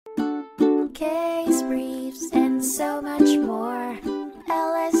case briefs, and so much more.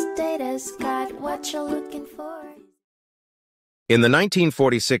 LSData's got what you're looking for. In the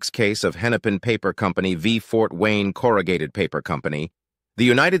 1946 case of Hennepin Paper Company v. Fort Wayne Corrugated Paper Company, the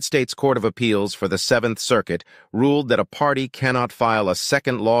United States Court of Appeals for the Seventh Circuit ruled that a party cannot file a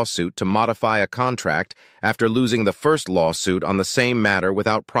second lawsuit to modify a contract after losing the first lawsuit on the same matter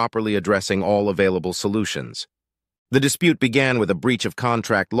without properly addressing all available solutions. The dispute began with a breach of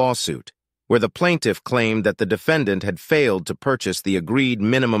contract lawsuit, where the plaintiff claimed that the defendant had failed to purchase the agreed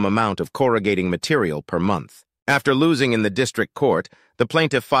minimum amount of corrugating material per month. After losing in the district court, the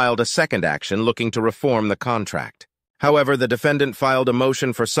plaintiff filed a second action looking to reform the contract. However, the defendant filed a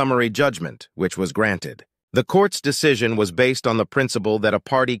motion for summary judgment, which was granted. The court's decision was based on the principle that a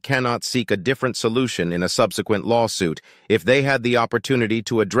party cannot seek a different solution in a subsequent lawsuit if they had the opportunity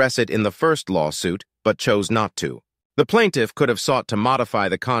to address it in the first lawsuit but chose not to. The plaintiff could have sought to modify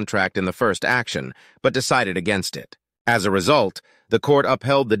the contract in the first action, but decided against it. As a result, the court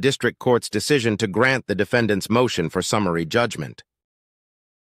upheld the district court's decision to grant the defendant's motion for summary judgment.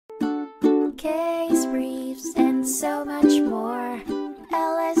 Case briefs and so much more.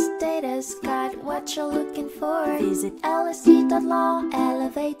 LSData's got what you're looking for. Visit lsd.law,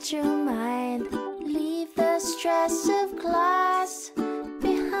 elevate your mind. Leave the stress of class.